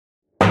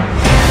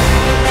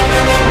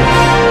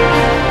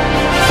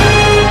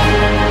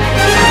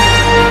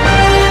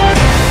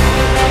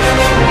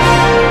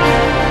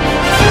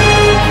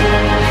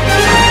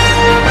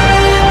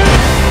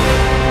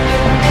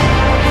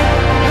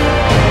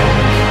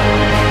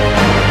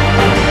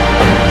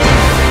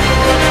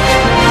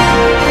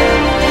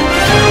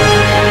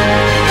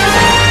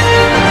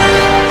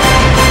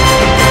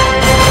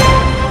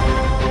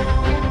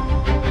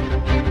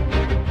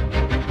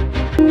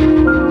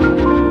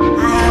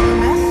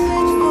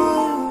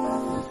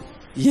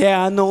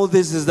Yeah, I know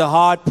this is the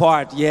hard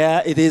part.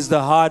 Yeah, it is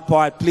the hard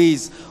part.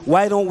 Please,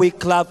 why don't we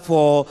clap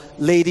for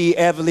Lady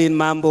Evelyn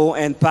Mambo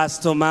and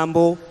Pastor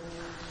Mambo?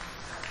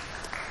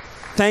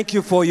 Thank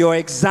you for your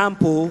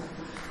example.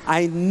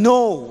 I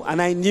know and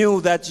I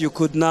knew that you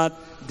could not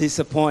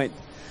disappoint.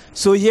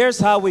 So here's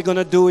how we're going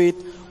to do it.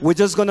 We're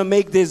just going to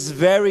make this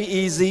very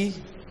easy.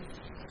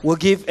 We'll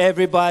give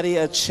everybody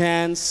a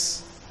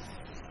chance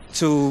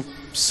to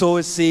sow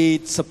a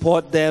seed,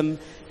 support them,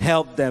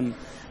 help them.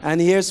 And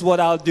here's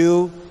what I'll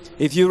do.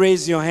 If you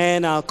raise your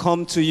hand, I'll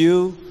come to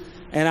you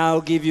and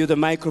I'll give you the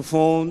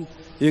microphone.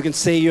 You can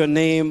say your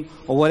name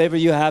or whatever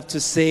you have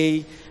to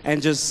say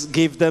and just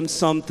give them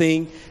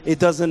something. It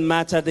doesn't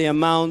matter the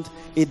amount.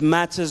 It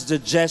matters the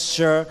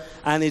gesture,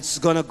 and it's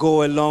going to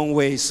go a long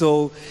way.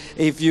 So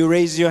if you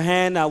raise your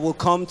hand, I will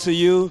come to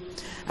you.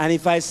 And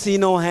if I see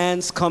no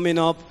hands coming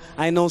up,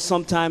 I know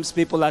sometimes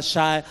people are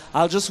shy.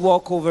 I'll just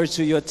walk over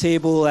to your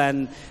table,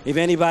 and if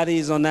anybody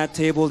is on that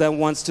table that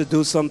wants to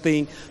do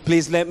something,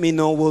 please let me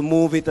know. We'll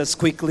move it as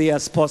quickly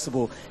as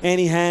possible.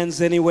 Any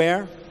hands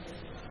anywhere?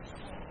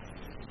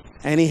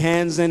 Any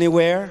hands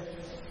anywhere?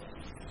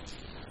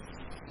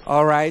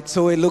 All right,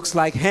 so it looks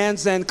like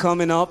hands ain't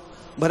coming up.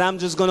 But I'm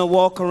just going to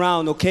walk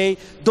around, okay?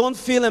 Don't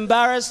feel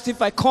embarrassed if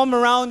I come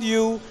around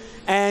you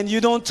and you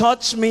don't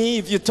touch me.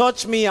 If you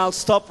touch me, I'll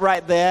stop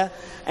right there.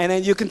 And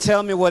then you can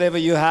tell me whatever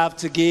you have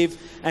to give,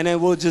 and then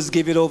we'll just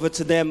give it over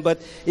to them.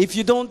 But if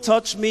you don't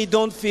touch me,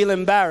 don't feel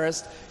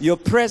embarrassed. Your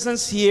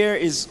presence here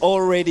is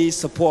already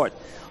support,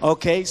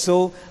 okay?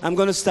 So I'm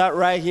going to start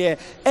right here.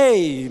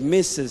 Hey,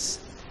 Mrs.,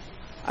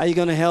 are you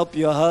going to help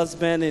your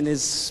husband in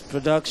his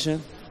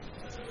production?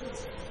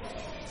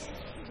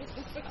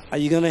 Are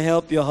you going to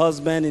help your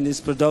husband in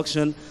his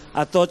production?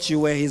 I thought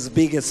you were his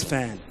biggest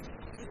fan.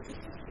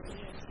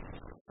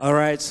 All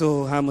right,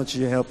 so how much are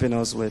you helping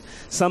us with?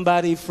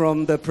 Somebody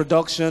from the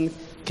production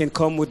can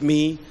come with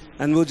me,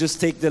 and we'll just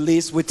take the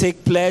list. We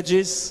take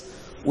pledges.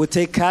 We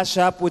take cash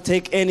app. We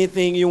take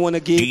anything you want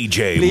to give.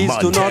 DJ Please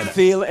Montana. do not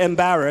feel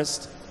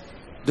embarrassed.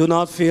 Do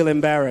not feel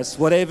embarrassed.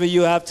 Whatever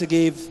you have to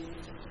give,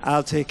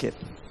 I'll take it.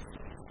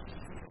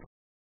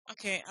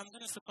 Okay, I'm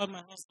going to support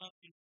my husband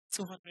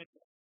with $200.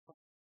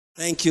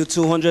 Thank you,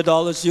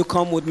 $200. You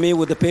come with me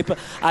with the paper.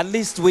 At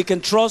least we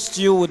can trust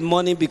you with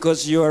money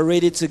because you are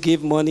ready to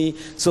give money.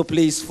 So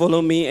please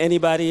follow me.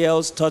 Anybody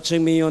else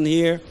touching me on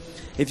here?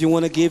 If you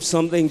want to give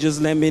something,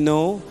 just let me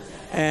know.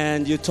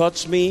 And you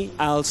touch me,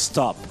 I'll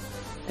stop.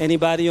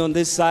 Anybody on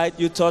this side,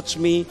 you touch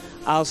me,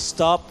 I'll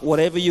stop.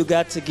 Whatever you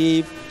got to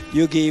give,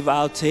 you give,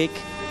 I'll take.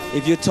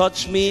 If you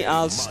touch me,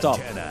 I'll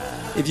stop.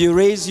 If you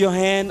raise your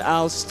hand,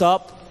 I'll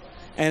stop.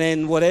 And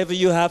then whatever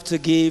you have to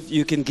give,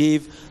 you can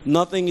give.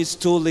 Nothing is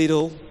too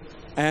little,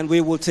 and we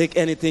will take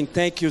anything.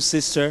 Thank you,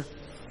 sister.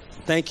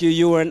 Thank you.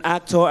 You were an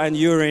actor, and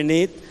you're in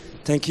it.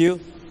 Thank you.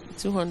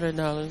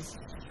 $200.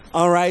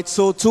 All right,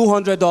 so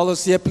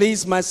 $200 here.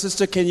 Please, my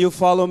sister, can you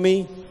follow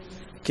me?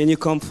 Can you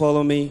come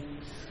follow me?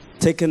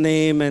 Take a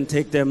name and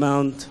take the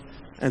amount.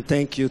 And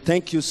thank you.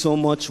 Thank you so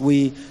much.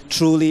 We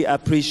truly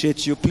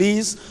appreciate you.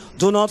 Please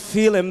do not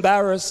feel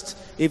embarrassed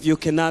if you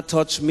cannot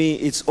touch me.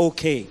 It's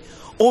okay.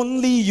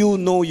 Only you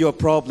know your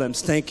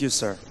problems. Thank you,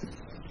 sir.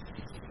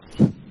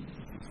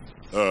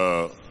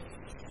 I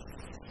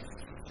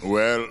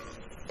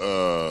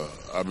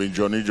mean,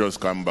 Johnny just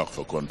come back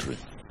for country.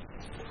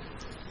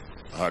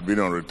 I had been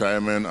on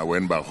retirement. I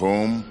went back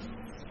home.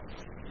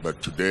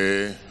 But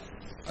today,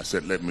 I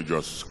said, let me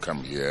just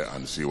come here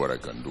and see what I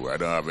can do. I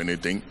don't have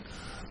anything.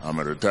 I'm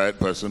a retired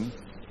person.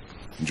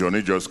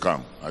 Johnny just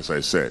come, as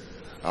I said.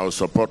 I will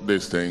support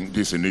this thing,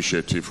 this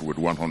initiative with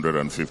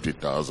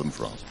 150,000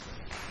 francs.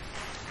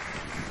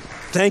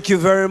 Thank you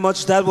very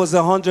much. That was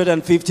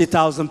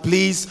 150,000.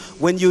 Please,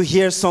 when you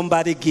hear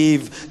somebody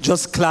give,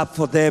 just clap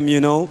for them,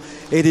 you know.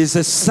 It is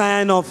a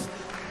sign of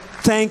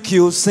thank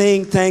you,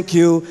 saying thank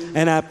you,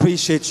 and I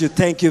appreciate you.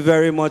 Thank you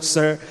very much,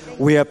 sir.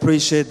 We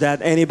appreciate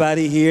that.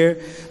 Anybody here,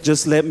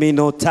 just let me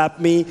know. Tap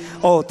me.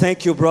 Oh,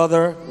 thank you,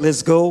 brother.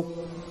 Let's go.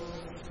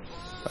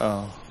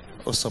 I'll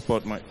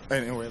support my...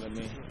 Anyway, let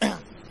me...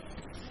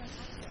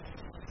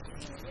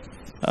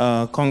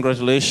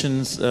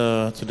 Congratulations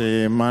to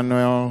the Emma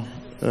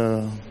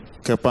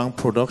Nkepah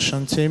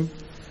Production team.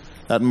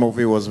 That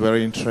movie was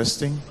very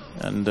interesting,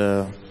 and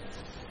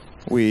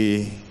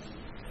we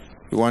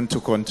want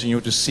to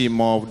continue to see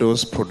more of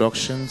those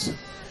productions.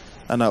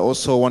 And I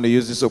also want to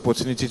use this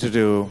opportunity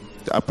to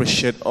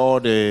appreciate all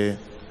the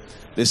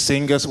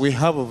singers. We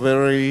have a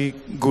very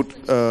good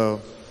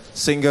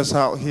singers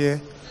out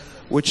here,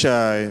 which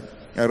I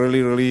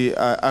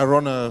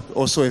run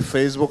also a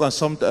Facebook and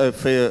some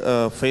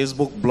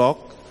Facebook blog.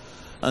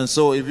 And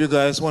so if you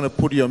guys want to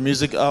put your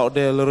music out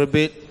there a little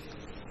bit,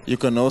 you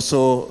can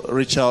also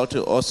reach out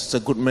to us. It's a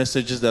good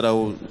message that I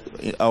would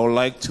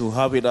like to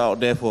have it out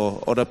there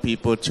for other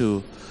people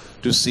to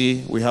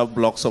see. We have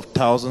blogs of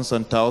thousands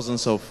and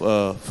thousands of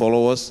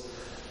followers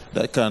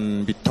that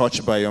can be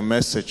touched by your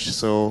message.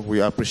 So we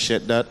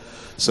appreciate that.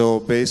 So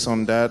based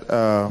on that,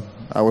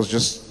 I was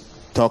just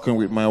talking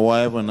with my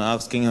wife and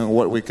asking her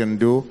what we can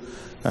do.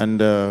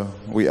 And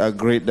we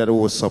agreed that we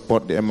will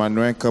support the Emma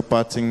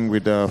Nkepah thing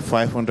with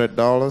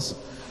 $500.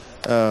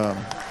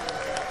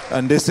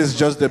 And this is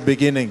just the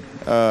beginning.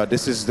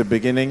 This is the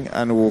beginning,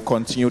 and we'll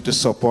continue to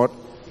support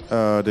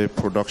the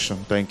production.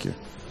 Thank you.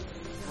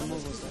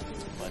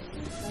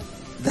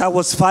 That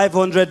was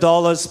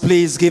 $500.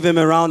 Please give him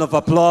a round of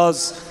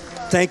applause.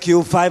 Thank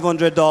you,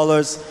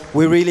 $500.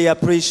 We really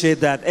appreciate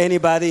that.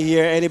 Anybody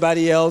here,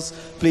 anybody else,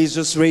 please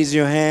just raise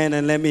your hand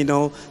and let me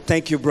know.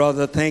 Thank you,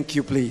 brother. Thank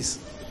you, please.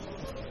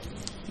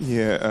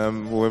 Yeah,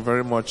 we're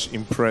very much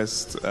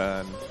impressed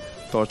and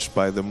touched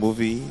by the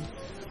movie.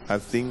 I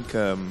think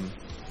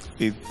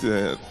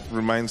it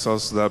reminds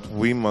us that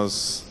we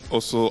must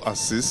also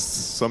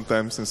assist.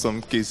 Sometimes in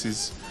some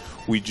cases,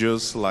 we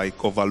just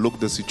like overlook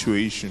the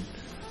situation.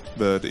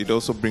 But it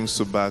also brings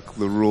to back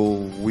the role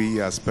we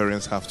as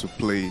parents have to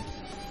play.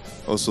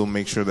 Also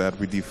make sure that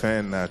we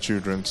defend our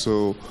children.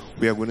 So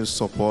we are going to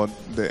support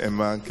the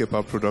Emma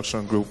Nkepah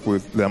Production Group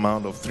with the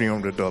amount of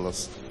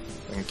 $300.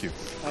 Thank you.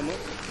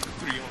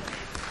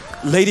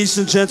 Ladies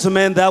and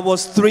gentlemen, that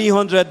was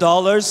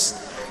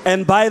 $300.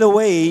 And by the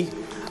way,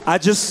 I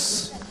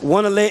just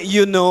want to let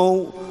you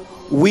know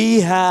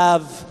we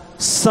have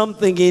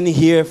something in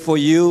here for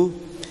you.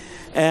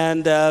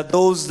 And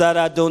those that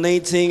are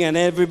donating and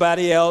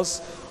everybody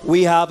else,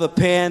 we have a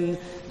pen.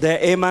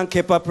 The Emma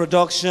Nkepah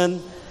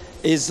Production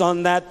is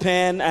on that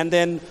pen. And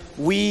then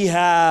we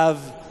have,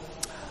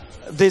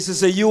 this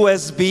is a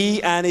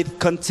USB, and it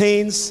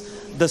contains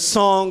the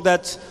song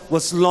that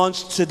was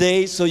launched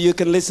today, so you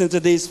can listen to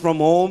this from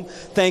home.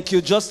 Thank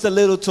you. Just a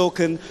little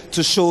token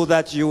to show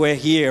that you were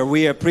here.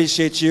 We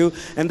appreciate you.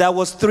 And that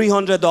was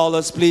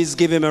 $300. Please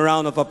give him a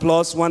round of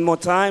applause one more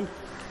time.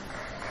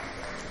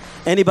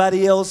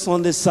 Anybody else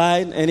on this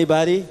side?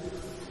 Anybody?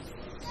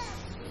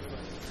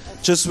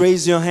 Just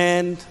raise your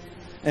hand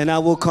and I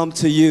will come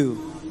to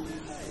you.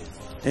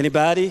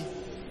 Anybody?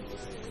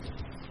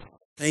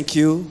 Thank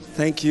you.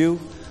 Thank you.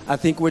 I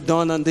think we're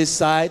done on this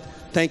side.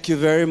 Thank you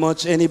very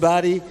much.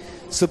 Anybody?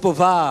 Super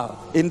Val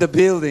in the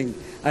building.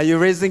 Are you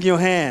raising your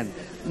hand?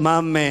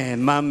 My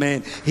man, my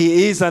man.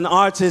 He is an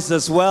artist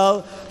as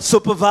well.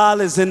 Super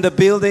Val is in the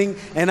building,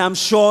 and I'm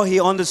sure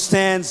he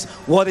understands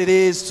what it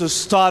is to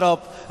start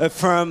up a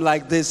firm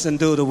like this and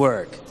do the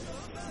work.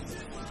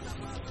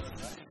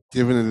 Good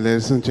evening,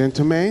 ladies and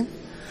gentlemen.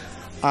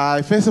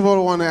 I first of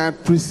all want to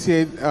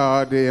appreciate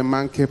the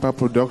Emma Nkepah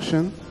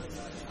Production.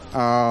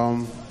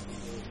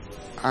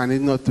 I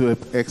need not to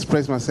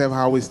express myself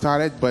how we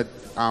started, but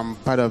I'm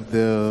part of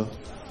the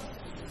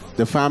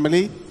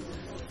family.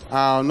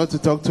 Not to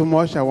talk too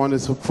much, I want to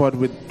support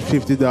with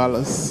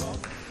 $50.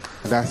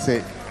 That's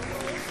it.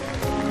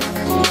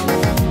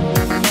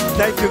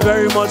 Thank you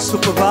very much,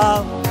 Super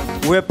Val.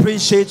 We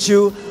appreciate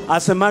you.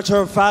 As a matter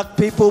of fact,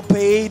 people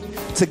paid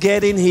to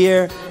get in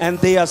here and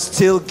they are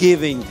still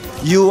giving.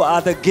 You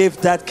are the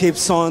gift that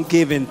keeps on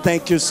giving.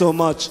 Thank you so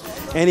much.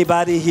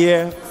 Anybody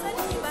here?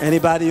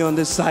 Anybody on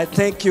this side?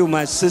 Thank you,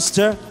 my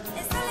sister.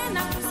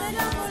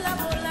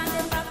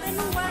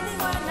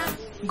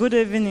 Good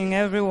evening,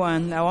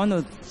 everyone. I want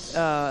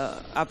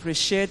to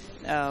appreciate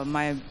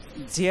my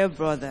dear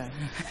brother.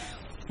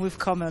 We've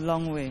come a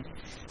long way.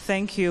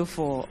 Thank you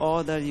for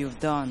all that you've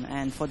done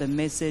and for the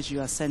message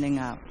you are sending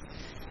out.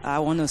 I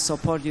want to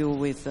support you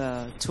with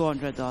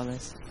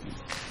 $200.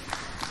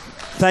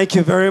 Thank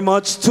you very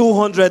much.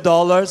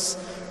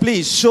 $200.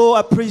 Please show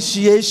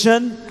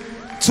appreciation.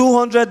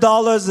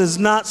 $200 is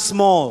not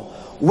small.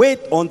 Wait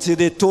until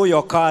they tow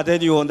your car,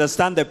 then you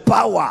understand the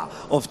power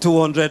of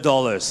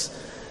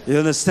 $200. You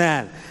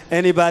understand?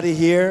 Anybody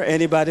here?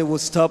 Anybody will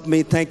stop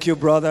me? Thank you,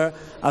 brother.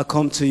 I'll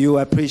come to you.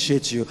 I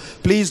appreciate you.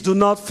 Please do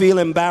not feel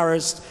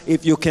embarrassed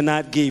if you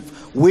cannot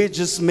give. We're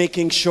just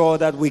making sure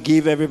that we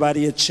give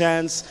everybody a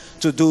chance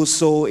to do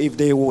so if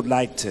they would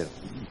like to.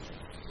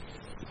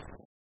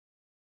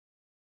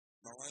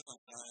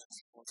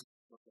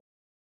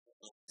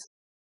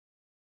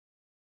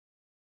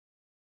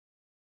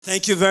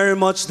 Thank you very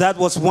much. That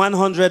was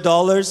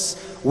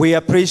 $100. We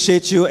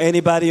appreciate you.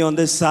 Anybody on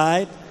this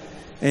side?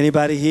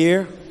 Anybody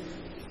here?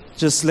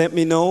 Just let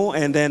me know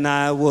and then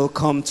I will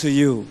come to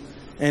you.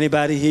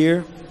 Anybody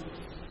here?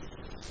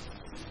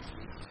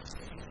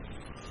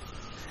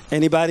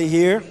 Anybody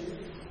here?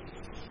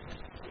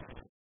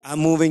 I'm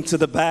moving to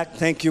the back.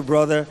 Thank you,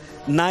 brother.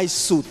 Nice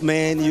suit,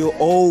 man. You're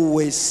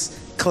always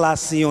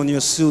classy on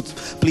your suit.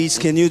 Please,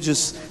 can you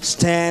just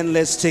stand?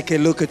 Let's take a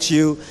look at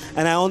you.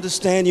 And I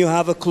understand you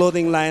have a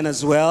clothing line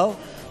as well.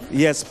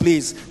 Yes,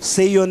 please.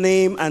 Say your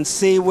name and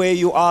say where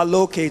you are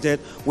located.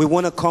 We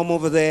want to come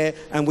over there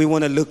and we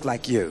want to look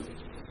like you.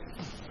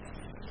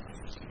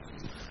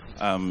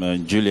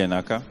 I'm Julian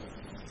Aka.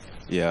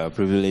 Yeah,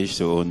 privileged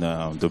to own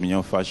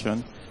Dominion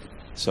Fashion.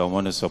 So I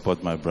want to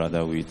support my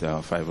brother with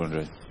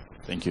 $500.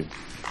 Thank you.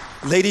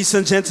 Ladies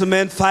and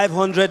gentlemen,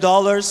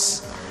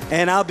 $500.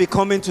 And I'll be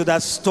coming to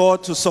that store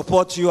to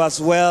support you as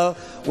well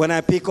when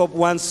I pick up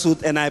one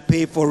suit and I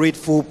pay for it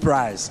full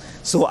price.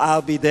 So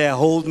I'll be there.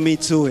 Hold me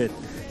to it.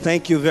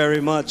 Thank you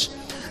very much.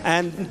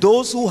 And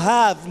those who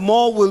have,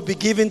 more will be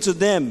given to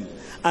them.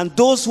 And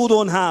those who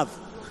don't have,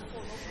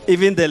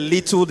 even the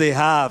little they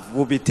have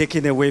will be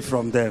taken away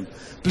from them.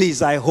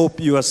 Please, I hope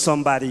you are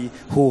somebody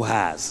who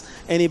has.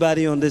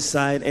 Anybody on this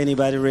side?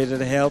 Anybody ready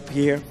to help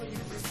here?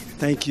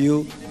 Thank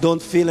you.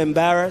 Don't feel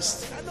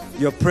embarrassed.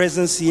 Your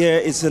presence here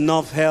is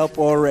enough help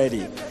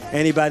already.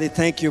 Anybody?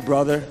 Thank you,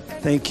 brother.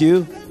 Thank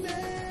you.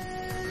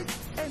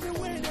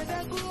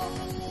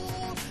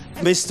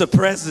 Mr.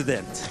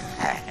 President.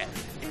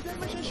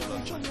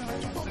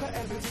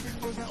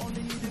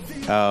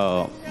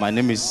 My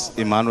name is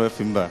Emma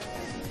Nkepah.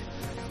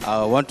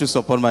 I want to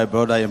support my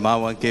brother Emma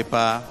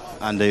Nkepah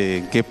and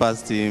the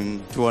Nkepah's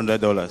team,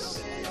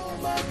 $200.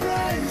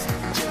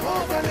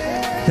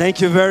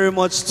 Thank you very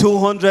much,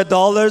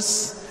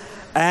 $200.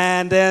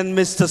 And then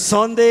Mr.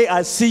 Sunday,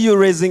 I see you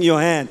raising your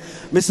hand.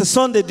 Mr.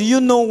 Sunday, do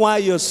you know why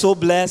you're so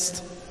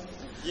blessed?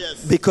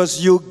 Yes.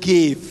 Because you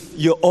give.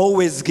 You're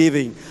always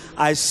giving.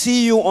 I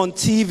see you on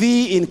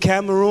TV in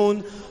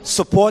Cameroon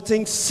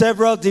supporting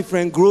several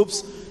different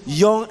groups,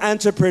 young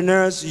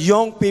entrepreneurs,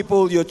 young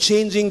people. You're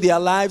changing their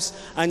lives,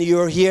 and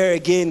you're here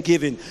again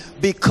giving.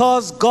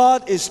 Because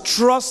God is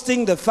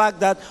trusting the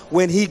fact that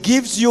when He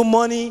gives you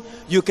money,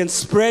 you can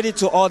spread it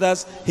to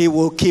others. He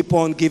will keep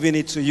on giving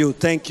it to you.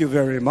 Thank you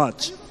very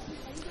much.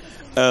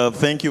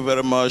 Thank you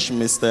very much,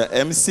 Mr.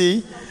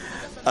 MC.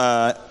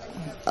 I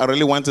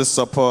really want to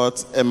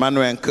support Emma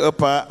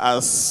Nkepah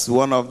as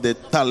one of the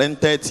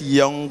talented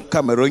young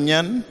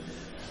Cameroonian,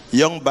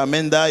 young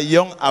Bamenda,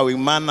 young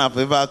Awiman I've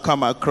ever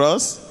come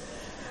across.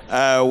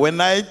 When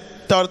I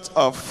thought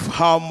of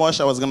how much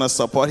I was going to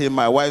support him,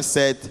 my wife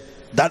said,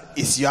 "That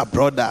is your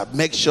brother.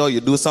 Make sure you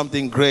do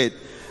something great."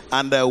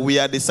 And we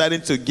are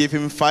deciding to give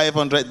him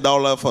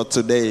 $500 for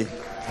today.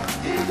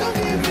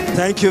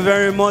 Thank you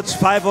very much.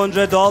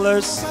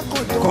 $500.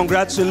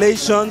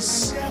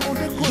 Congratulations.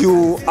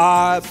 You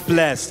are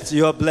blessed.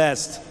 You're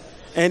blessed.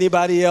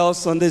 Anybody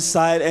else on this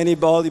side?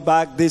 Anybody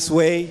back this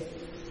way?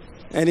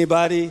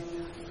 Anybody?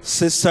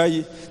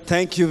 Sister,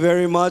 thank you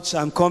very much.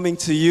 I'm coming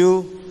to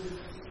you.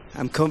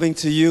 I'm coming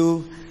to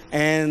you.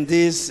 And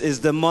this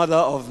is the mother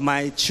of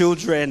my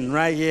children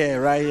right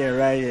here, right here,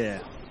 right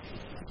here.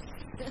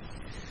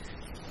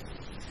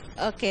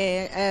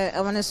 Okay,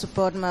 I want to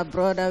support my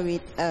brother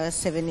with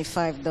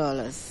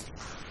 $75.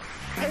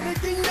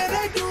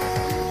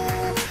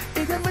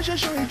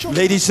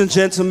 Ladies and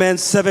gentlemen,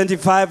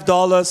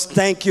 $75.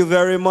 Thank you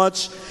very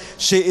much.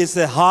 She is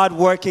a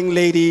hard-working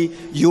lady.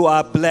 You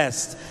are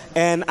blessed.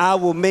 And I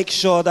will make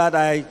sure that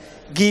I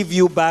give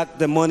you back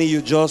the money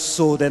you just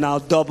sold, and I'll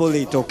double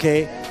it,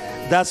 okay?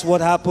 That's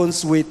what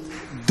happens with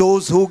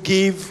those who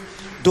give.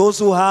 Those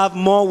who have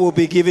more will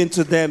be given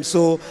to them.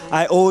 So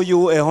I owe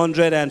you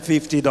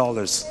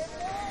 $150.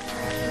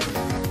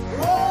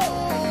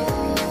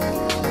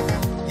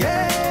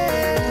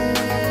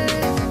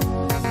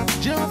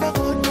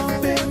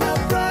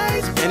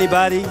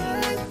 Anybody?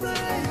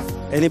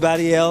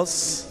 Anybody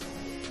else?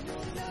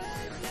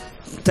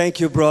 Thank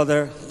you,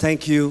 brother.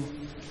 Thank you.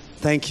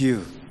 Thank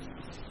you.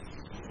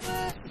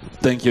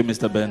 Thank you,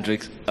 Mr.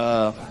 Bendrix.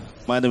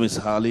 My name is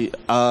Harley.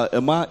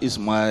 Emma is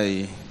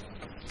my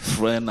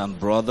friend and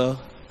brother.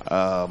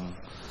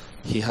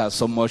 He has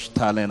so much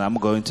talent. I'm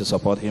going to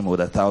support him with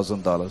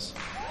 $1,000.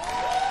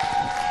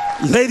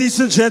 Ladies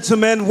and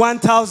gentlemen,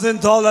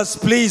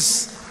 $1,000.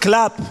 Please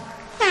clap.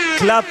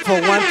 Clap for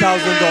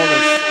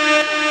 $1,000.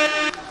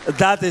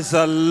 That is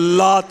a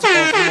lot of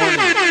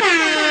money.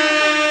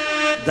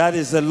 That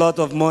is a lot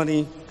of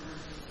money.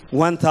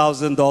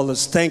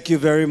 $1,000. Thank you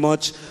very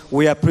much.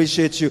 We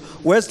appreciate you.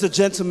 Where's the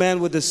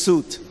gentleman with the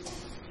suit?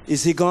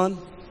 Is he gone?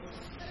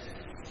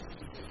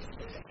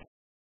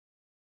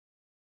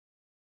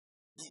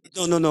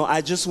 No.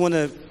 I just want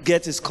to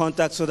get his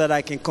contact so that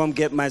I can come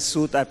get my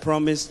suit. I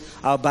promise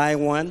I'll buy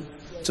one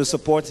to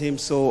support him.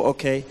 So,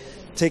 okay,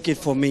 take it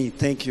for me.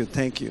 Thank you.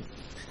 Thank you.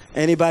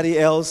 Anybody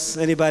else?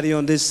 Anybody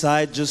on this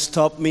side? Just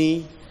stop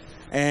me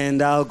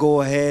and I'll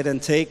go ahead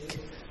and take.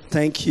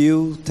 Thank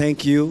you.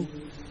 Thank you.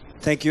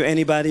 Thank you.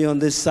 Anybody on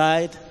this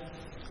side?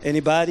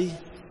 Anybody?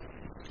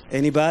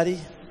 Anybody?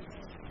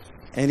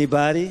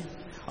 Anybody?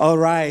 All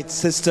right,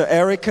 Sister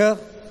Erica,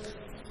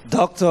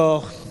 Dr.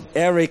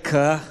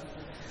 Erica,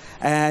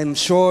 I'm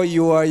sure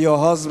you are your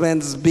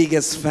husband's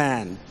biggest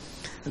fan.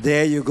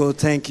 There you go.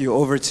 Thank you.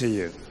 Over to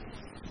you.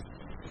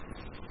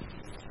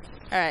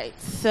 All right.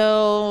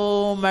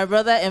 So my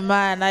brother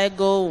Emma and I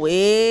go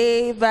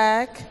way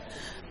back.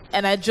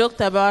 And I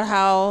joked about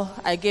how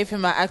I gave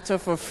him an actor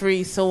for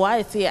free. So why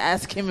is he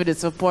asking me to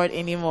support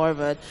anymore?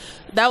 But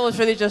that was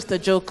really just a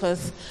joke,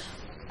 because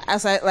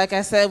like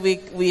I said,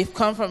 we've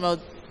come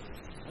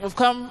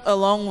a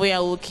long way,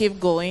 and we'll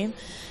keep going.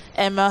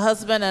 And my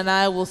husband and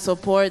I will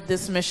support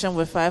this mission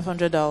with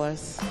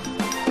 $500.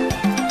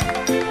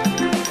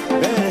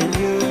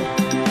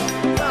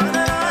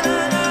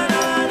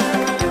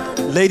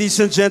 Ladies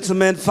and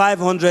gentlemen,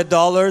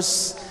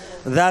 $500.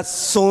 That's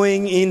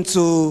sowing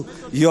into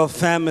your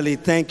family.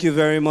 Thank you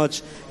very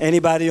much.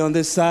 Anybody on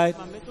this side?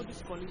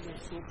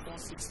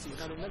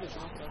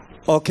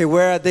 Okay,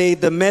 where are they?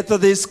 The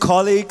Methodist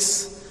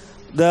colleagues,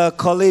 the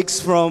colleagues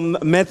from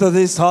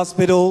Methodist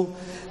Hospital,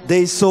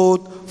 they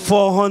sold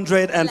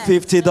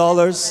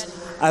 $450.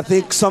 I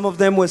think some of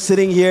them were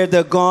sitting here,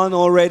 they're gone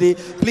already.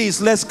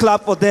 Please, let's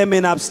clap for them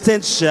in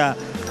absentia.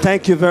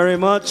 Thank you very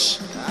much.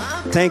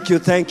 Thank you,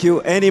 thank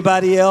you.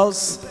 Anybody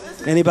else?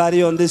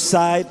 Anybody on this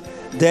side?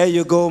 There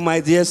you go,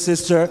 my dear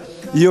sister.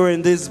 You're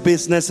in this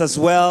business as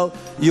well.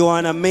 You are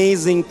an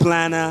amazing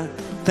planner.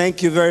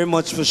 Thank you very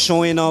much for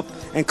showing up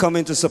and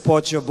coming to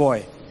support your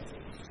boy.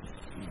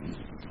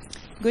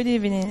 Good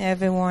evening,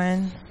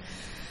 everyone.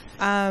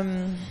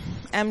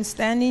 I'm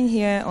standing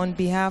here on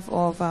behalf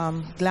of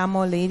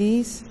Glamour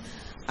Ladies.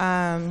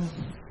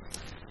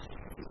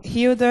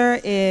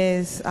 Hilda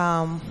is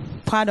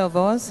part of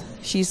us.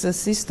 She's a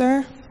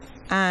sister,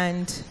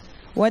 and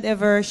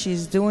whatever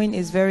she's doing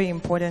is very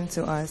important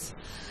to us.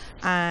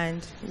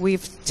 And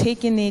we've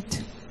taken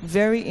it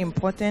very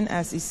important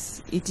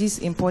as it is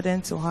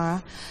important to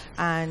her.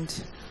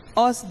 And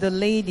us, the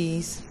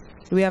ladies,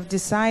 we have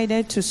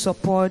decided to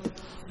support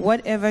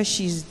whatever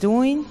she's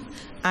doing,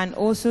 and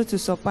also to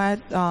support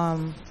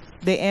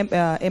the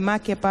Emma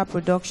Nkepah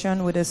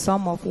Production with a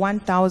sum of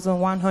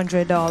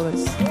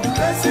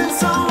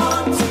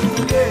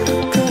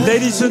 $1,100.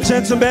 Ladies and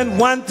gentlemen,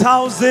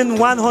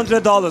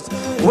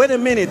 $1,100. Wait a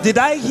minute, did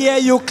I hear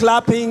you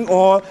clapping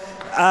or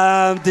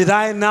did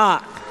I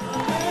not?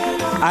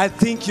 I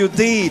think you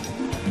did.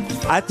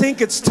 I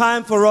think it's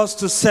time for us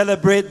to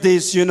celebrate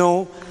this, you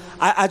know.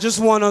 I just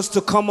want us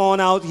to come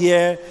on out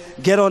here,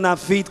 get on our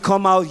feet,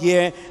 come out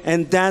here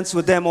and dance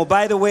with them. Oh,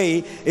 by the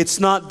way, it's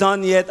not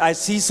done yet. I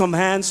see some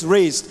hands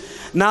raised.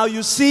 Now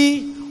you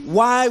see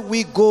why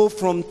we go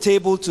from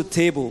table to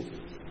table.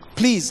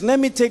 Please, let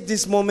me take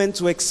this moment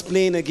to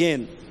explain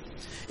again.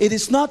 It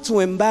is not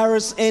to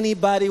embarrass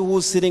anybody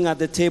who's sitting at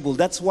the table.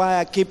 That's why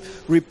I keep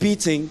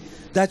repeating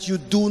that you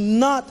do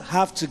not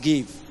have to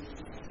give.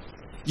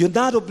 You're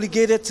not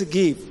obligated to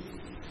give.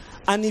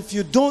 And if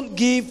you don't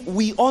give,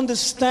 we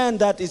understand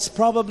that it's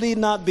probably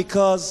not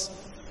because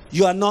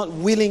you are not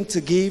willing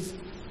to give,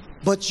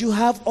 but you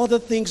have other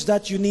things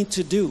that you need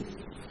to do.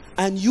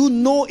 And you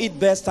know it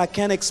best. I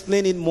can't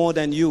explain it more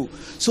than you.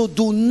 So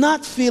do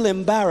not feel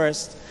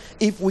embarrassed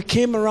if we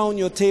came around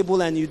your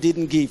table and you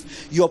didn't give.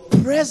 Your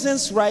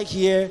presence right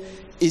here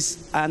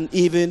is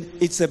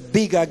it's a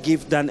bigger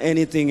gift than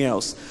anything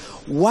else.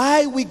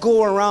 Why we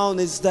go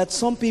around is that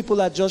some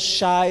people are just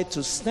shy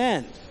to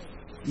stand,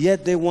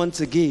 yet they want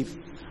to give.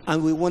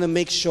 And we want to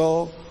make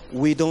sure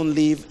we don't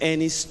leave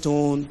any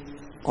stone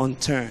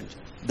unturned.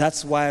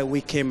 That's why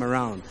we came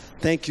around.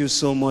 Thank you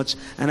so much.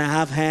 And I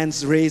have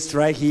hands raised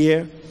right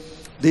here.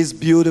 This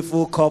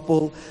beautiful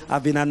couple,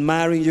 I've been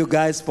admiring you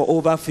guys for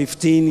over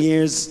 15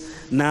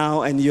 years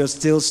now, and you're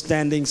still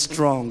standing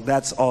strong.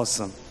 That's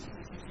awesome.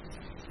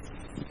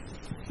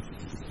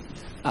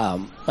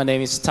 My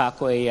name is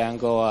Tako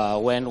Yango. I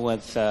went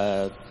with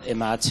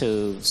Emma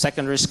to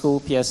secondary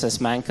school, PSS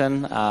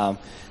Mankan.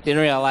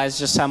 Didn't realize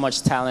just how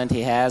much talent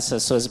he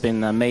has, so it's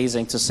been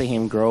amazing to see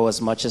him grow as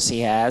much as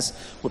he has.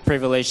 We're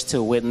privileged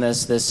to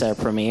witness this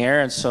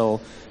premiere, and so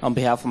on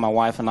behalf of my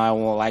wife and I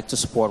would like to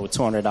support with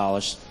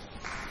 $200.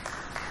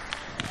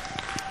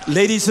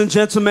 Ladies and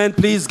gentlemen,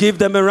 please give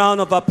them a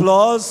round of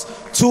applause.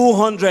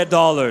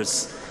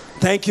 $200.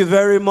 Thank you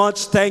very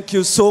much. Thank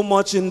you so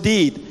much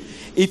indeed.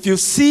 If you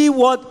see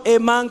what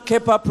Emma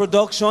Nkepah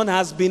Production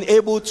has been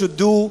able to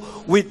do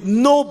with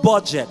no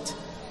budget,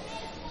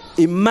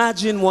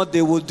 imagine what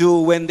they will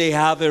do when they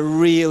have a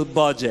real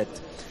budget.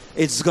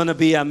 It's going to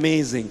be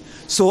amazing.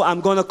 So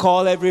I'm going to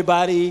call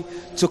everybody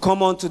to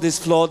come onto this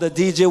floor. The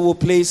DJ will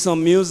play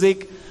some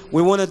music.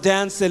 We want to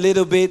dance a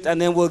little bit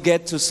and then we'll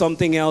get to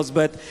something else,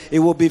 but it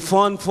will be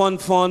fun, fun,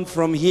 fun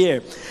from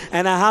here.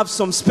 And I have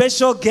some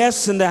special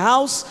guests in the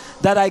house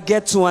that I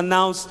get to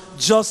announce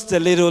just a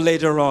little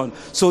later on.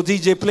 So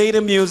DJ, play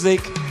the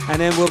music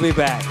and then we'll be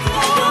back.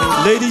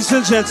 Ladies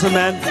and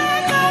gentlemen,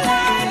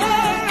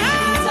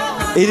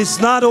 it is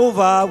not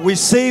over. We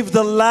saved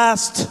the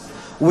last.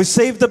 We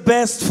saved the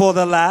best for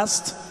the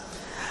last.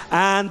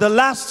 And the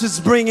last is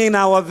bringing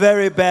our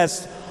very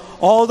best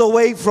all the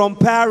way from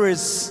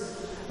Paris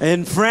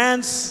in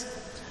France,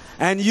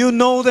 and you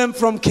know them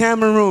from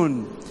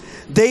Cameroon.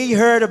 They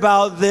heard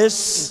about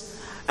this,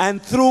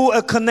 and through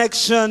a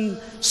connection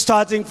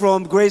starting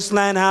from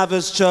Graceland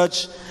Harvest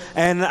Church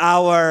and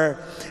our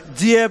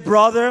dear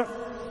brother,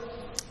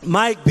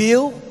 Mike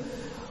Beal,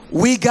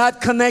 we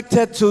got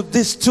connected to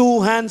these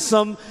two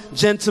handsome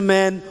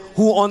gentlemen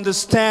who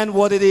understand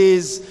what it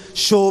is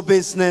show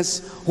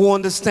business, who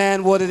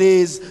understand what it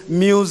is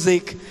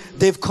music.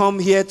 They've come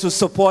here to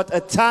support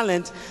a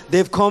talent.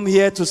 They've come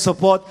here to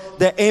support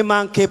the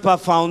Emma Nkepah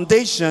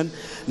Foundation.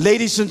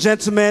 Ladies and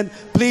gentlemen,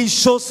 please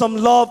show some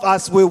love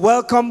as we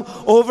welcome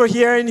over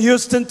here in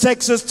Houston,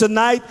 Texas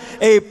tonight,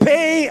 a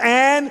Pay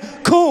and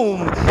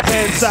Coom.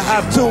 And to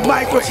have two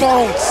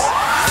microphones.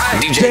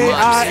 DJ They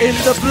are in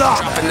the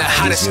block. Dropping the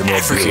hottest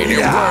African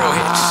and world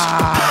hits.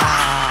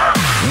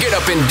 Get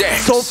up and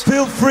dance. So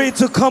feel free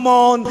to come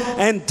on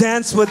and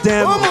dance with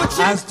them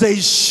as they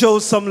show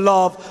some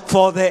love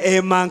for the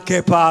Emma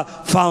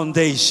Nkepah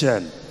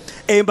Foundation.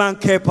 Emma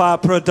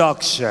Nkepah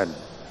Production.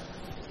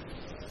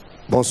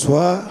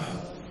 Bonsoir.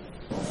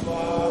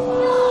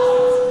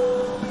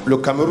 Le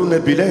Cameroun est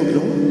bilingue,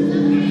 non?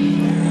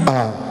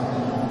 Ah.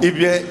 Il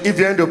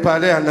vient de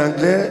parler en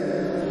anglais.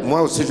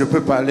 Moi aussi, je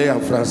peux parler en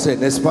français,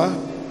 n'est-ce pas?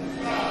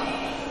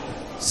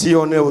 Si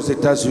on est aux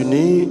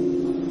États-Unis,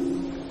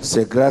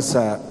 c'est grâce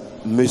à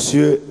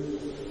Monsieur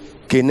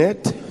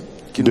Kenneth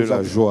qui de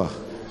la joie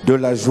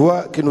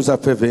qui nous a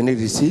fait venir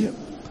ici.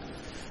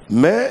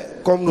 Mais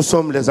comme nous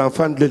sommes les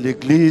enfants de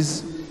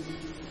l'église,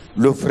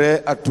 le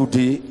frère a tout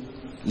dit.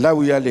 Là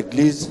où il y a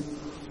l'église,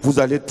 vous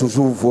allez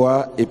toujours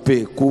voir épée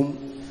et koum.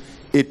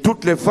 Et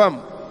toutes les femmes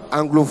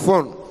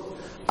anglophones,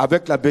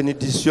 avec la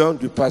bénédiction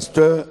du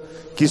pasteur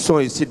qui sont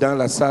ici dans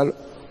la salle,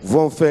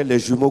 vont faire les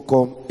jumeaux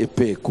comme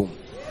épée et koum.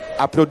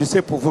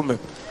 Applaudissez pour vous-même.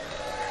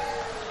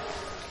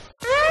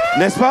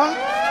 N'est-ce pas?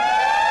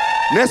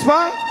 N'est-ce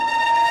pas?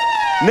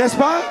 N'est-ce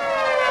pas?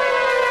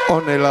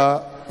 On est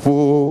là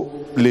pour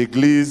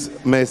l'église,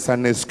 mais ça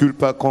n'exclut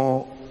pas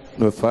qu'on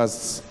ne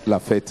fasse la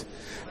fête.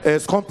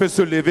 Est-ce qu'on peut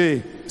se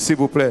lever, s'il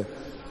vous plaît?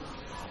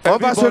 On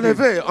va se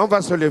lever, on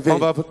va se lever.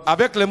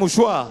 Avec les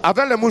mouchoirs.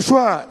 Avec les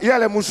mouchoirs, il y a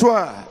les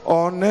mouchoirs.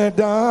 On est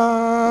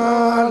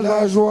dans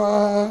la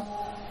joie,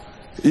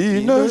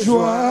 une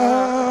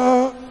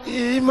joie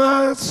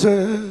immense.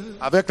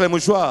 Avec les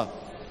mouchoirs.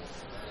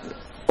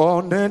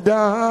 On est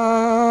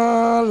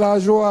dans la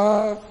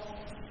joie.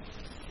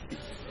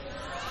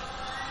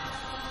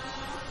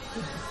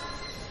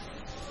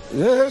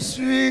 Je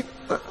suis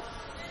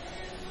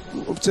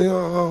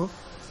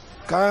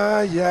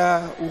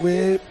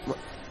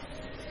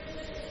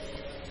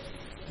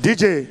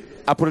DJ,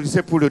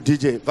 applaudissez pour le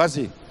DJ,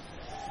 vas-y.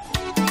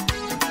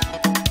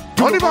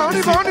 On y va,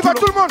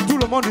 tout le monde. Tout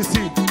le monde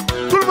ici.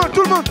 Tout le monde,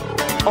 tout le monde.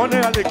 On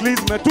est à l'église,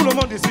 mais tout le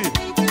monde ici.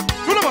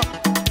 Tout le monde.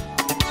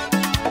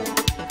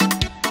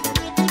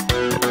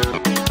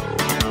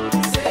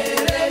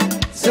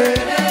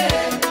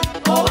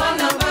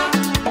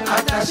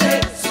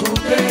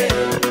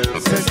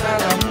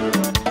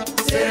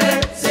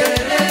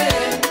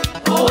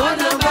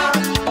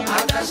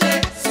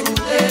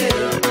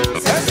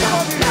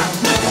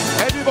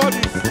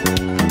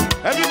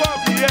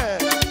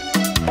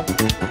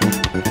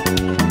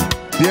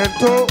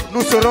 Bientôt,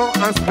 nous serons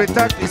en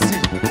spectacle ici.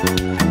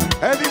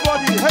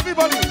 Everybody,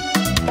 everybody.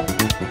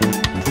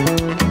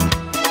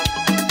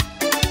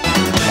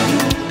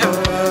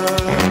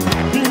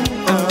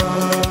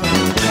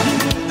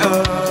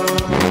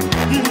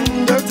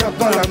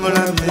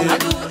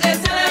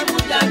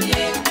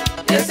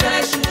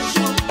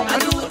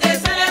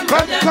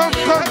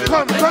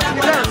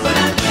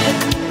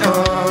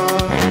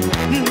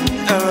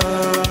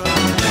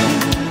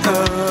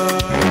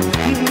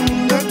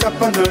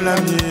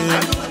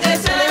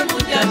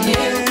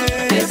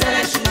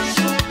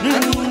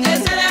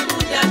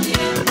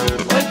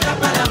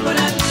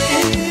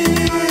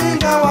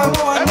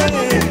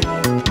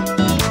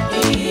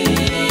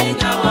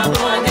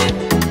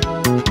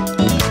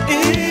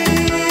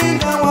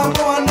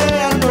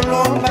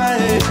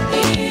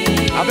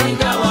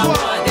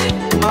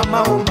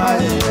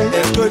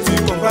 Est-ce que tu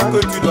comprends que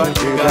tu dois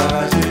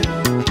dégager?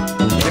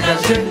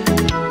 Dégager,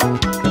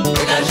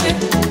 dégager.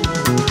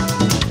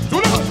 Tout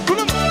le monde, tout le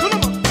monde, tout le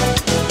monde.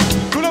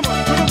 Tout le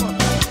monde, tout le monde.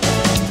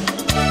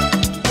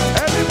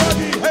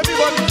 Everybody,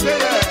 everybody say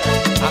that.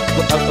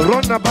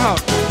 Run about.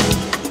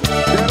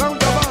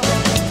 Round about.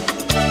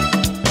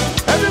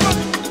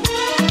 Everybody.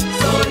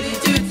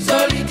 Solitude,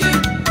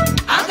 solitude.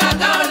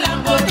 Agaga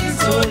Olambodi,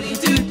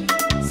 solitude.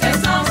 C'est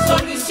sans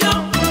solution.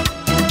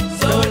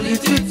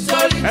 Solitude,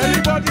 solitude.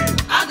 Everybody.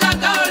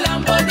 Agaga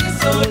Olambodi,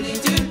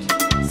 solitude.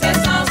 C'est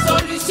sans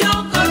solution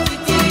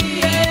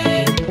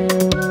quotidienne.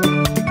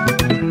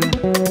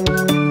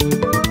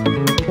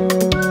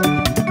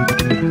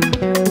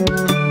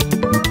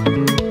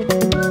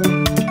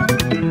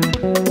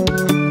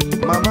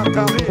 Maman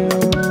Carré,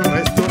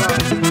 restaurant.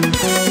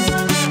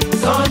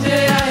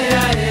 Songez, aïe,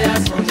 aïe,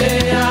 songez,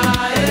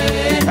 aïe.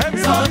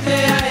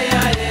 Songez, aïe,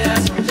 aïe,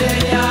 songez,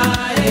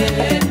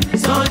 aïe.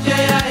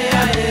 Songez, aïe,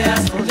 aïe,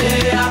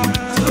 songez, aïe.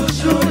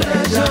 Toujours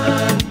les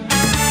jeunes.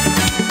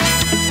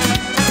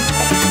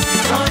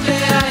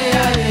 Songez, aïe,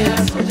 aïe,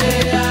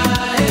 songez,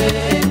 aïe.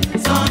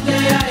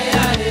 Songez, aïe,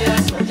 aïe,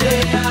 songez,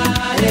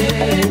 aïe.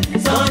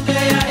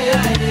 Songez, aïe,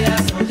 aïe,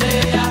 songez,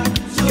 aïe.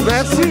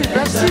 Merci,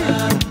 merci.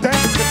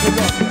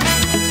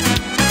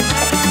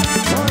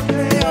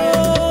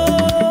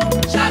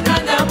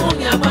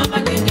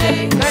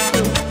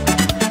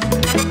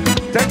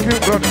 Thank you,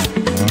 brother.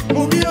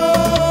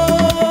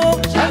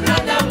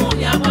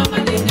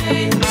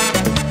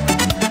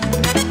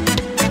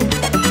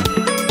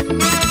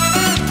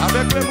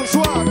 Avec les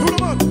mouchoirs, tout le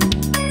monde.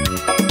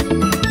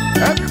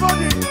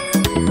 Everybody.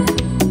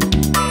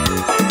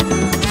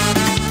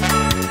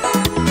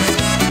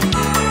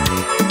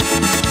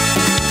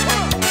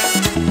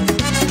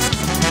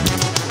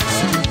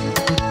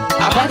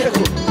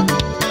 Abandeko,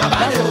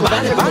 abandeko,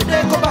 bandeko,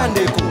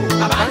 bandeko,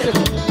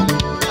 bandeko,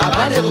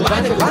 abandeko,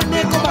 abandeko,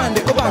 bandeko,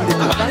 bandeko, bandeko,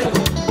 bandeko,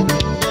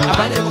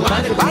 abandeko,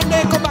 abandeko,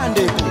 bandeko,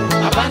 bandeko,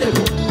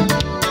 bandeko, abandeko,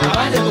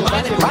 abandeko,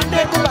 bandeko,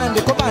 bandeko,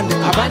 bandeko,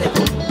 bandeko,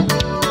 abandeko,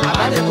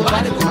 abandeko,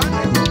 bandeko,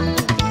 bandeko.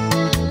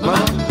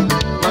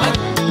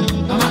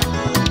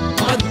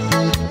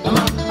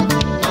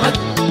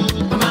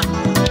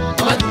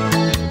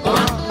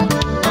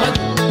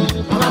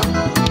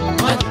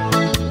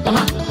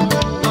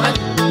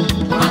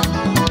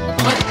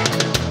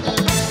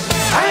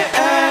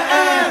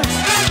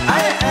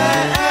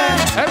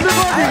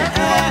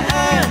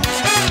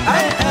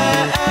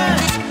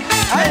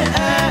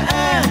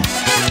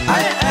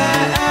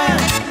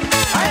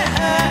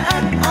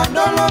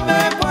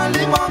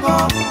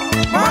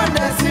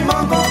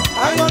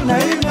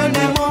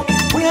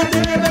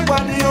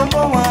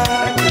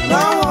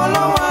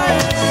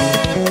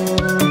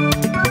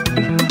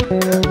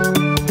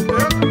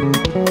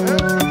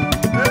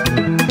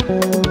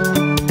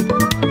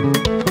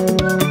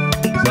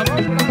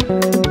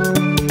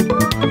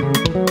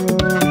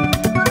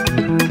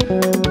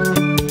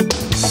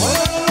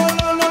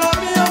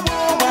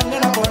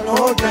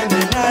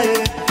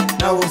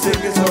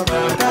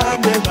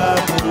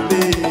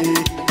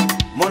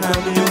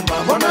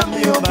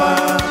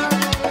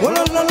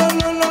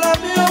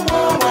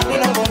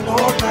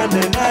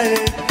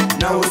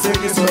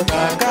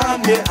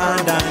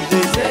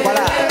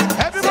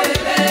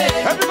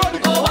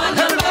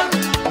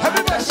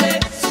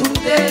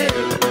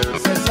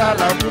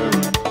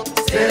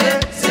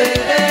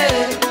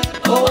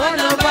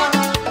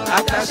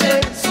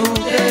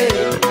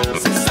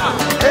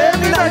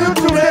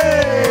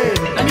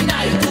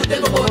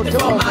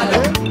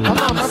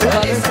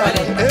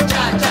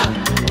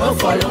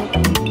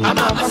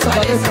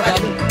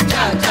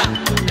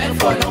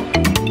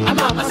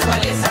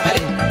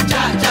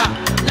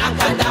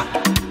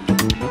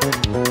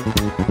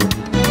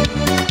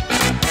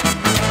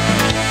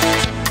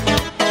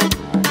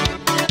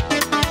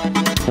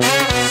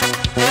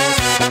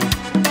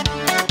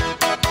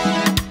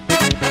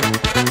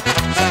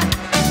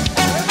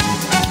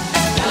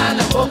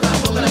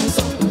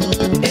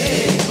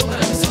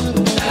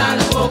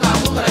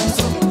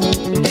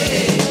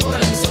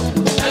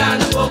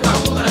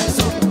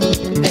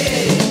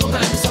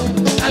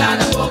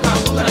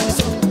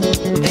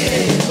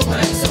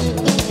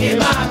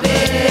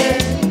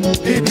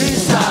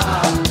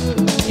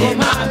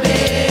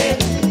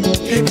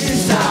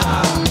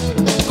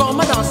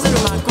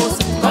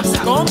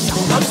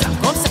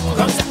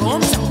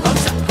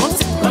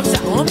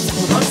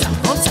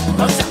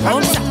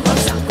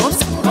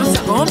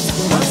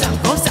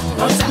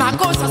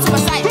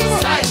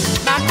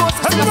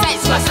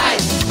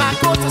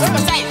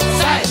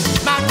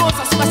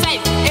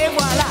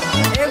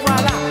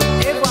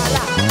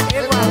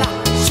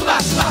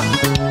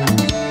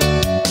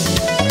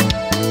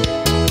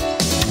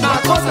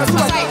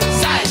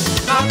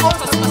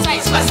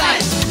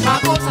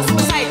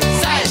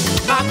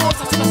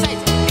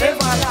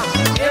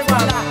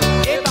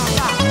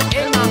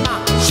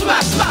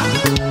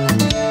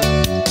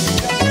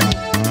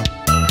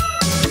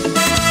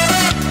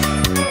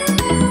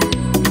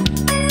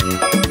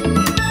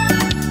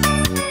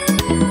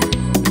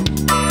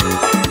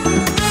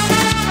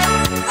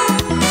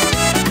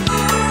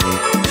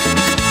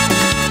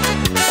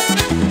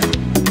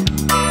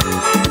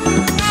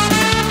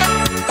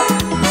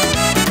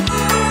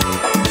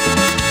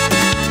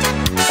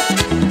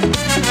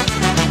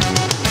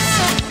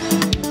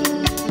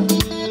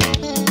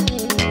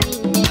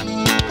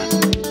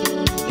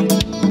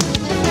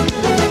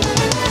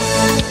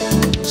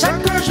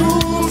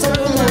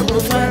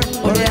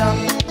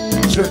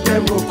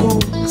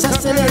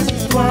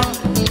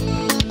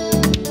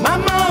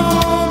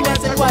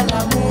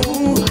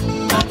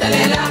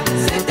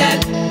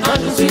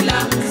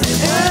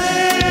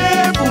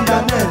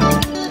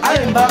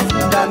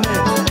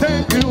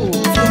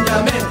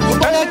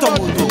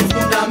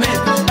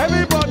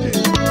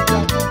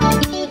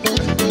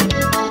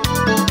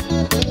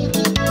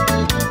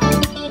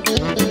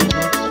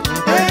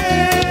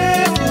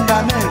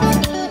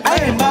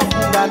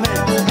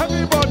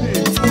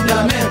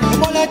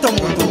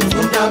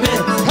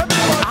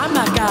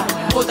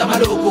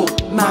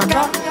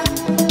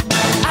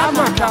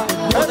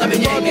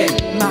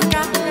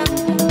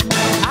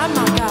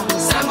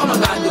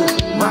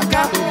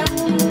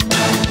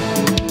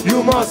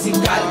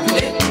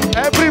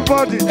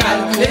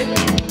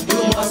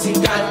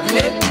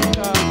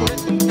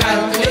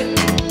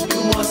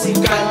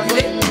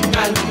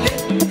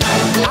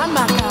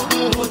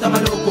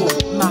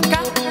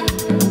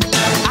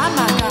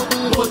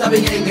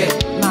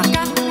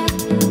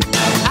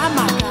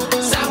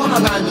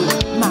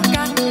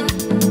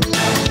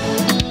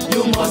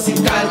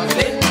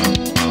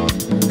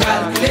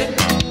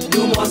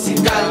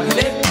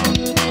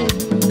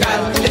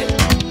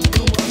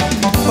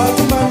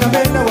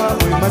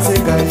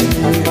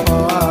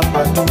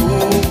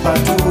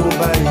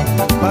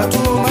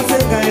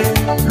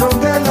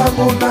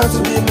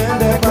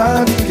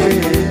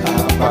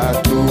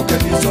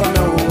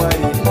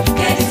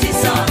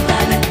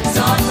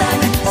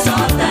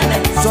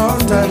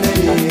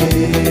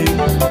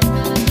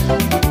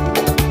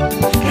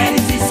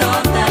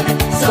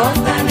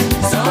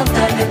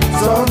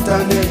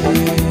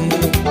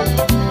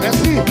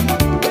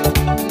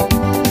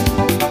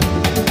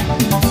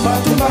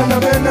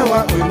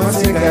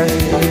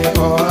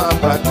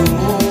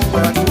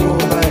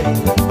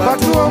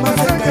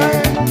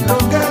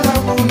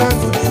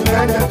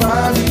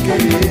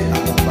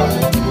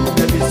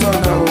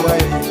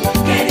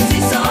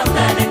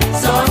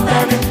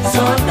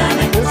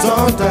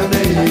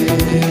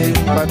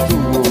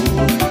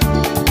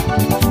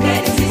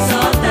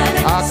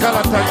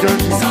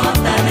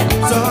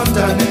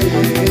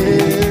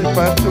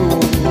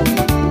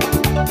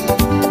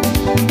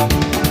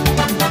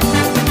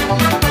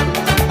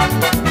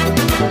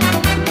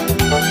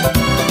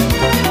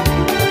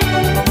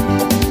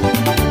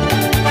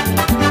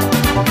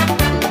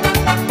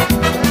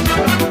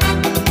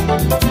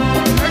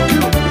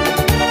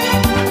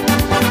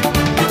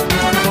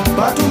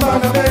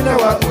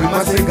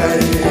 Masengae,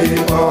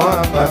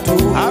 oh Batu,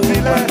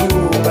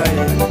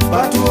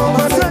 Batu, oh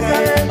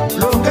Masengae,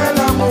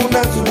 Longela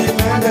Muna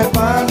Sulimende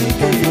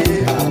Panike,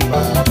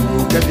 Batu,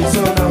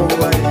 Kabisona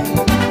Uwai.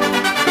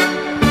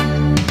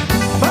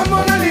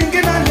 Bamona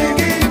Lingina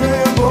Lingine,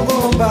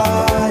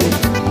 Bogombai,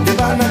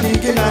 Debana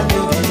Lingina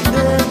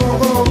Lingine,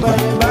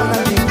 Bogombai, Bana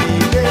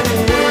Lingine.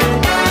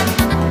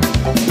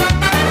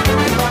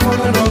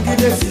 Bamona Longi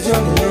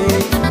Decision,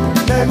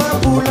 Nema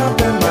Pula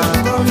Pema,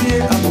 come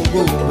here,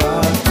 Abogomba.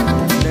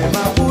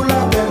 Nema Pula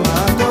Pema,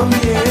 come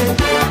here.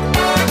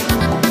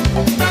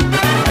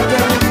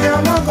 Atamia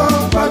Mogo,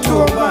 Batu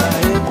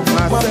Obai,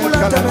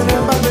 Mapula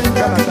Temeba,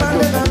 Benda,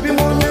 Kanda,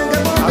 Bimonga,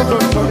 Mogo,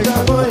 Boya,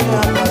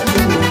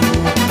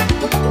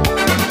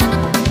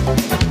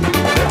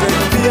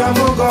 Atamia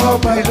Mogo,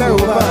 Batu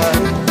Obai,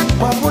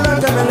 Mapula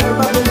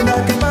Temeba, Benda,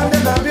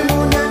 Kanda,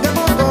 Bimonga,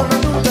 Mogo,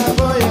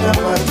 Boya,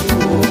 Batu.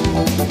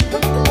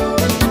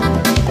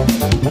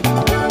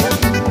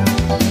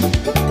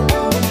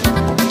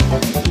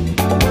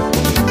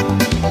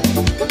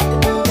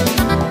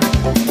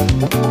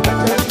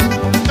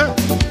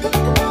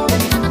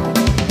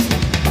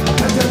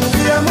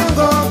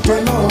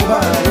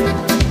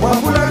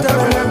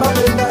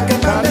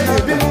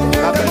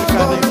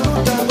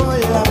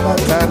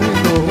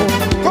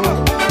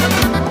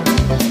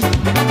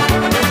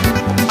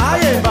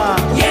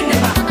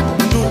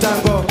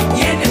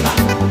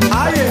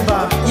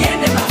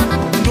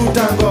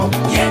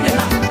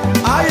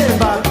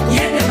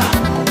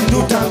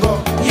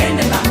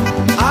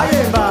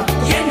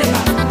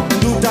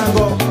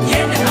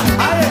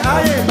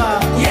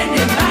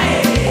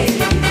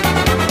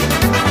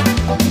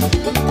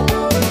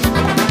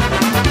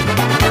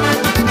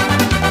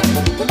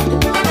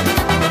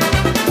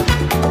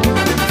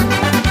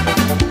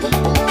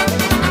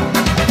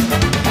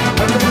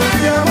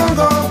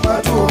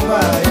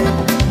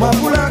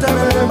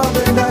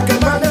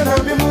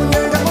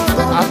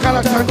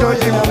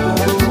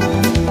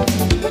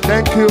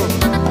 Thank you.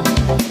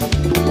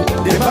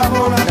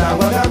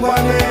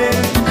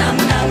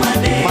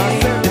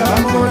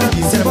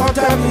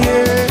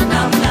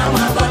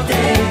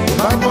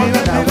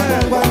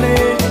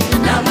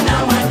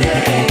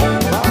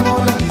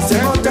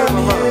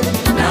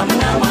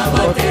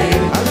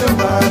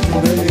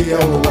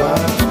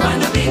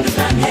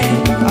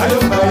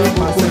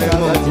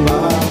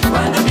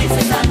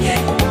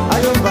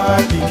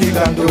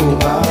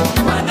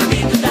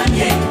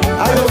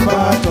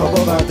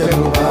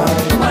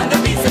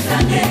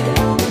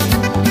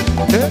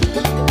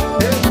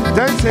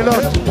 Thanks a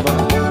lot.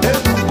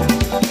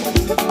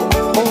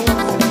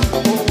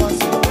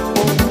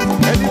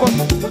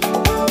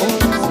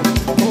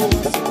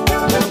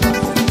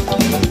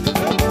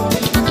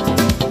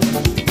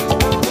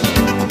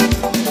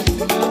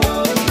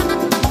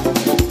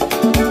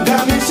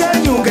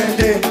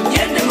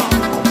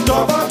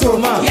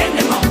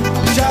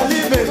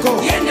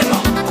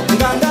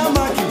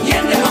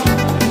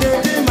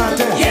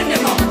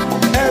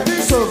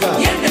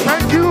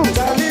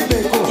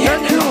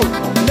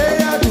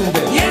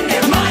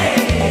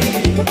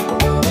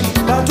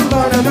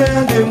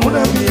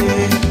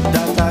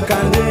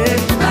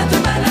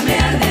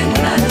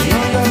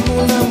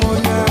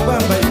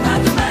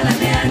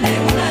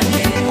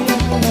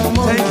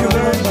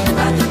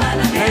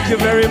 Thank you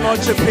very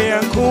much,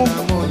 Emma Nkepah.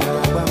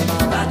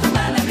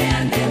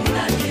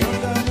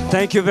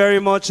 Thank you very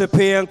much, Emma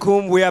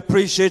Nkepah. We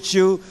appreciate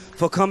you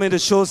for coming to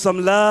show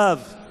some love.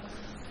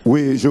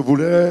 Oui, je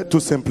voulais tout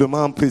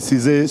simplement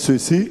préciser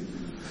ceci.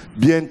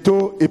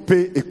 Bientôt,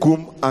 Epé et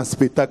Koum en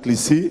spectacle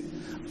ici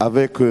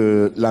avec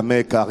la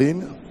mère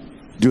Karine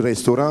du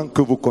restaurant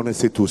que vous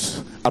connaissez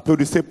tous.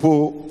 Applaudissez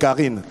pour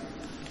Karine.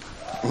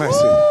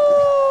 Merci.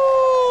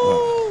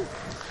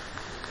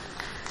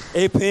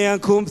 Emma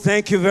Nkepah,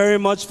 thank you very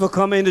much for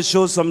coming to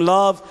show some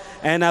love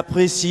and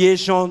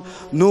appreciation.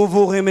 Nous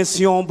vous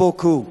remercions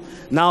beaucoup.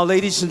 Now,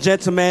 ladies and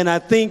gentlemen, I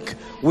think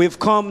we've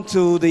come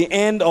to the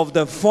end of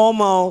the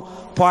formal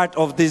part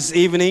of this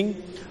evening.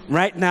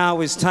 Right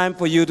now, it's time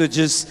for you to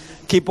just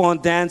keep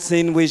on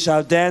dancing. We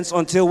shall dance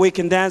until we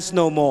can dance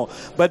no more.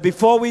 But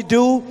before we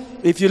do,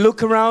 if you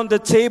look around the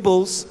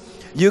tables,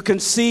 you can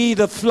see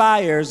the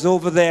flyers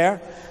over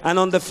there. And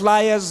on the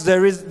flyers,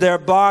 there are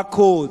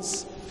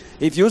barcodes.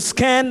 If you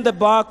scan the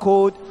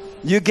barcode,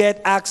 you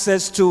get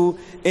access to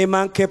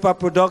Emma Nkepah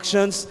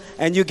Productions,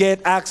 and you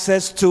get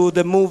access to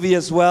the movie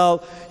as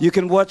well. You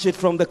can watch it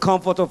from the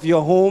comfort of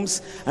your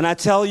homes. And I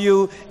tell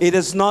you, it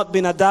has not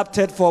been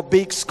adapted for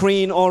big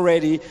screen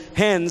already.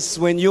 Hence,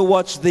 when you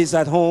watch this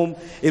at home,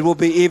 it will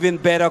be even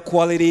better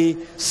quality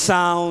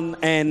sound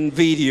and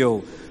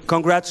video.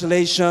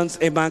 Congratulations,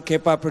 Emma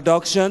Nkepah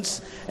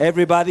Productions.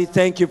 Everybody,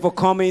 thank you for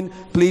coming.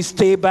 Please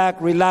stay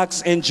back,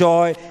 relax,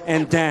 enjoy,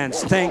 and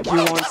dance. Thank you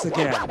once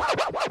again.